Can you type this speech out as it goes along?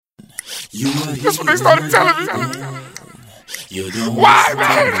That's what they started telling me. Why,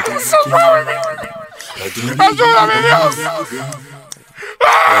 man? What's so wrong with me? I'm doing that videos.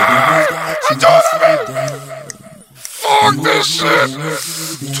 I'm doing that, man. Fuck this shit.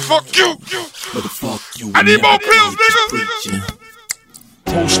 Fuck you. I need more pills, nigga.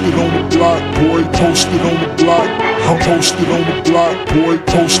 Posted on the block, boy, posted on the block. I'm posted on the block, boy,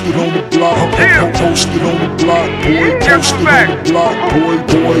 posted on the block. I'm posted on the block, boy, posted on the block, boy,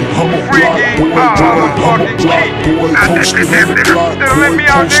 I'm a block, boy, I'm a block, boy, posted on the block, boy,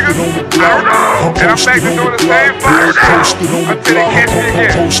 posted on the block. I'm posted on the block, boy, posted on the block.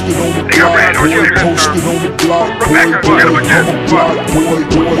 I'm posted on the block, boy, posted on the block, boy, I'm a block, boy,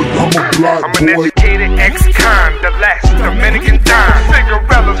 I'm a block, I'm an educated ex-con, the last Dominican dime.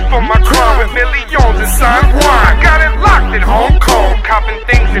 Cigarillas for my crime with millions in San Juan. Got it locked in Hong Kong, copping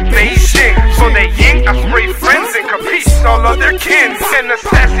things in Beijing. So they yank, I spray friends and capiche all of their kin. An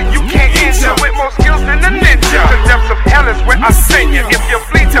assassin you can't injure with more skills than a ninja. The depths of hell is where I send you. If you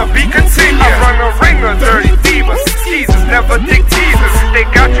flee to be continued, I run a ring of dirty divas. Teasers never dig teasers. They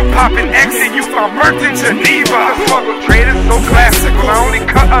got you popping X and you found murked in Geneva. The smuggle trade is so classical, I only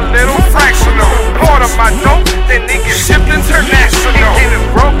cut a little fractional. Part of my dope, then they get shipped international. In this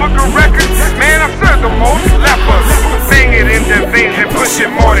world book of records, man, I serve the most lepers. Bang it in their veins and push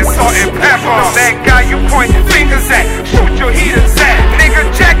it more than salt and pepper. That guy you point fingers at, shoot your heaters at. Nigga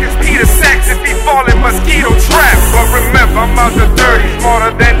Jack is Peter Sachs if he fall in mosquito traps. But remember, I'm out the dirty,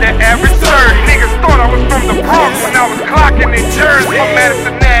 smarter than the average 30. Niggas thought I was from the Bronx when I was clocking in Jersey. From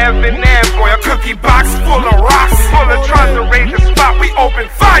Madison Ave and boy, a cookie box full of rocks. Full of trying to raid the spot, we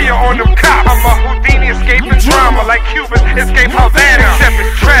open fire on them cops. I'm a Houdini escaping drama like Cubans escape Havana. Except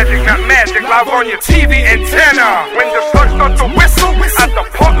it's tragic, not magic, live on your TV antenna. When the slugs start to whistle, I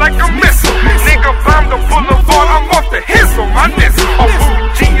depart like a missile. Nigga bomb the boulevard, I'm off the hizzle, my nizzle. A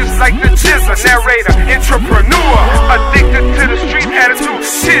food genius like the Jizza, narrator, entrepreneur. Addicted to the street attitude,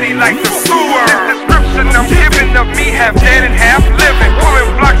 shitty like the sewer. This description I'm giving of me, half dead and half living. Pulling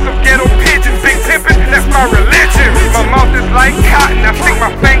blocks of ghetto pigeons, big tipping, that's my religion. My mouth is like cotton, I stick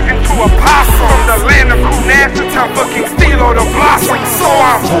my fangs into a possum. From the land of cool nasty, time for Kingsteelo to blossom. So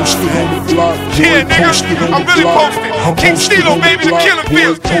I'm posted on the block, yeah, nigga, I'm really posted. Kingsteelo, baby, the killer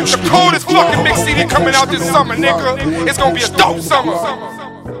feels. The coldest fucking big CD coming out this summer, nigga. It's gonna be a dope summer.